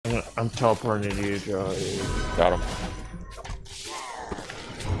I'm teleporting to you, Joey. Got him.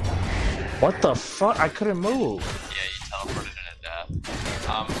 What the fuck? I couldn't move. Yeah, you teleported into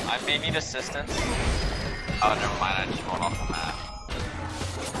death. I may need assistance. Oh, never mind, I just rolled off the map.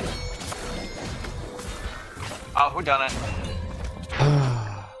 Oh, who done it?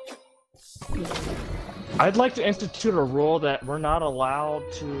 I'd like to institute a rule that we're not allowed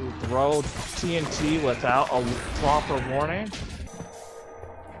to throw TNT without a proper warning.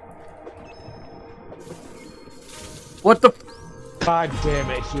 What the? God damn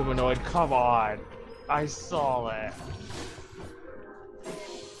it, humanoid, come on. I saw that.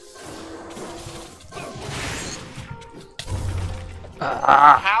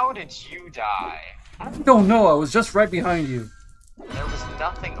 How did you die? I don't know. I was just right behind you. There was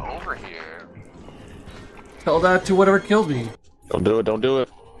nothing over here. Tell that to whatever killed me. Don't do it. Don't do it.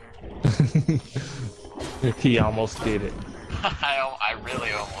 He almost did it. I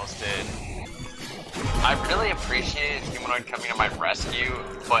really almost did. I really appreciate Humanoid coming to my rescue,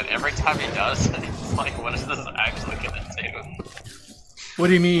 but every time he does, it's like, what is this actually gonna do? What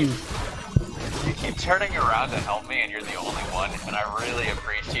do you mean? You keep turning around to help me, and you're the only one, and I really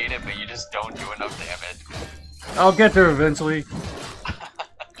appreciate it, but you just don't do enough damage. I'll get there eventually.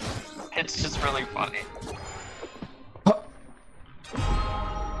 It's just really funny.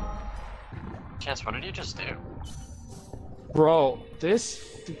 Chance, what did you just do? Bro, this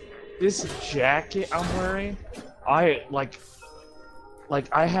jacket I'm wearing, I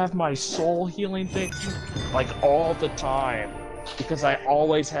have my soul healing thing like all the time because I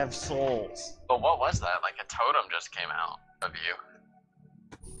always have souls. But what was that? Like a totem just came out of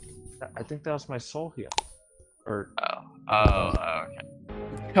you. I think that was my soul heal. Or Okay.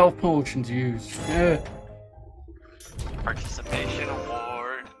 Health potions used. Yeah. Participation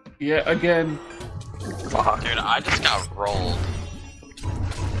award. Yeah, again. fuck. Dude, I just got rolled.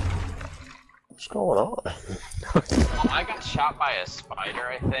 What's going on? Well, I got shot by a spider,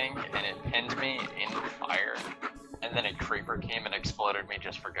 I think, and it pinned me in fire. And then a creeper came and exploded me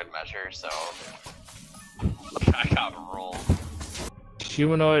just for good measure, so I got rolled.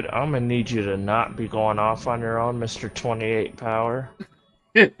 Humanoid, I'm gonna need you to not be going off on your own, Mr. 28 Power.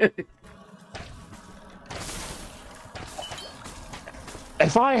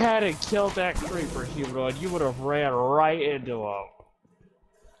 If I hadn't killed that creeper, Humanoid, you would have ran right into him.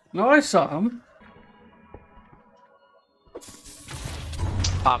 No, I saw him.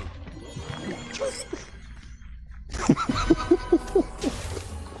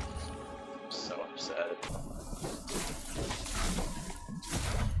 So upset.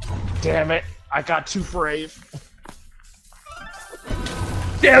 Damn it, I got too brave.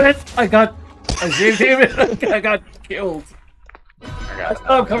 Damn it! I saved him. I got killed. I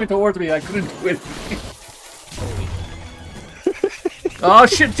saw him coming towards me. I couldn't do it. Oh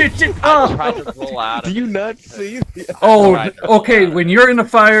shit! I tried to roll out of Do you not see? Oh, okay. When you're in the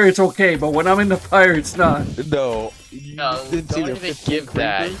fire, it's okay, but when I'm in the fire, it's not. No. You No, didn't see don't the even 15 give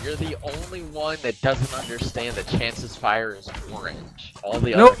that. creepers? You're the only one that doesn't understand that Chance's fire is orange. All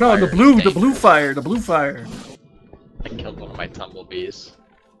the No, other fire the is blue dangerous. fire, the blue fire. I killed one of my tumblebees.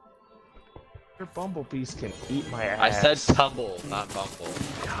 Your bumblebees can eat my ass. I said tumble, not bumble.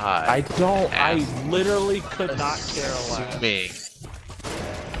 God. I don't. I Ass. literally could not care less. Assuming.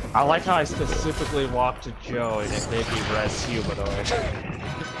 I like how I specifically walked to Joe and it made me res humanoid.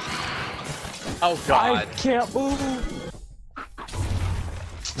 Oh I God. can't move.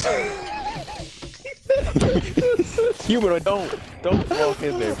 Humanoid, don't walk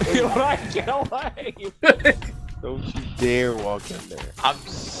in there. please. When I get away. Don't you dare walk in there. I'm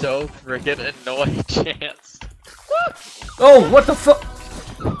so freaking annoyed, Chance. Oh, what the fuck?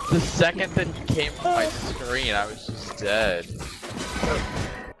 The second that he came on my screen, I was just dead.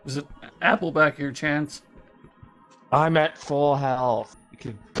 There's an apple back here, Chance. I'm at full health. You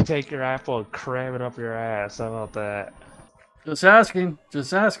can take your apple and cram it up your ass. How about that? Just asking.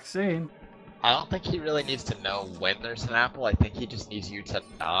 Just asking. I don't think he really needs to know when there's an apple. I think he just needs you to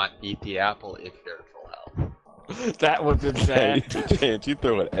not eat the apple if you're at full health. That would have been bad. Chance, you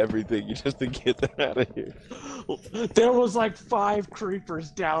throwing everything just to get them out of here. There was like 5 creepers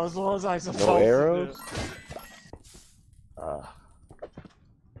down as well as I supposed No to arrows? do.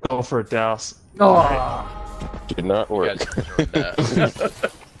 Go for it, Dallas. Oh, Did not You work. guys enjoyed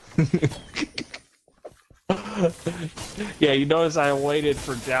that. Yeah, you notice I waited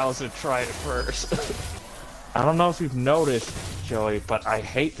for Dallas to try it first. I don't know if you've noticed, Joey, but I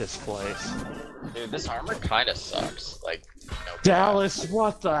hate this place. Dude, this armor kinda sucks. Like, no Dallas,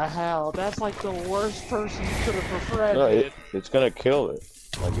 what the hell? That's like the worst person you could have befriended. No, it's gonna kill it.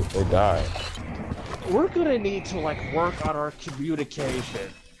 Like if they die. We're gonna need to like work on our communication.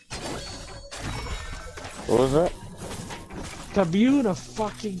 What was that?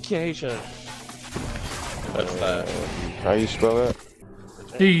 Communication. What's that? How you spell that?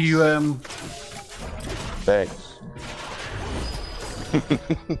 D-U-M. Thanks.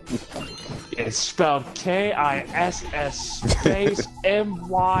 It's spelled K-I-S-S space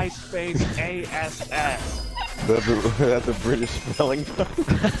M-Y space A-S-S. That's a British spelling.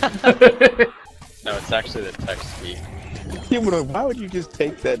 No, it's actually the text key. Yeah, but why would you just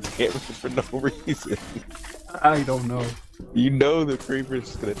take that damage for no reason? I don't know. You know the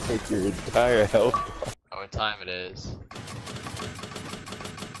creeper's gonna take your entire health. Oh, what time it is?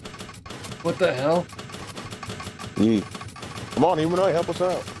 What the hell? Come on, Humanoid, help us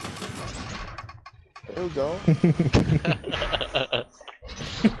out. There we go.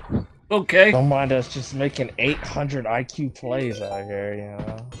 Okay. Don't mind us just making 800 IQ plays out here, you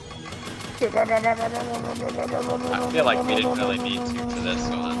know. I feel like we didn't really need to for this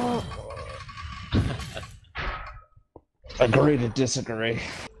one. Agree to disagree.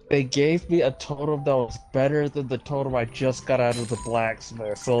 They gave me a totem that was better than the totem I just got out of the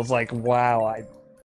blacksmith, so it's like, wow, I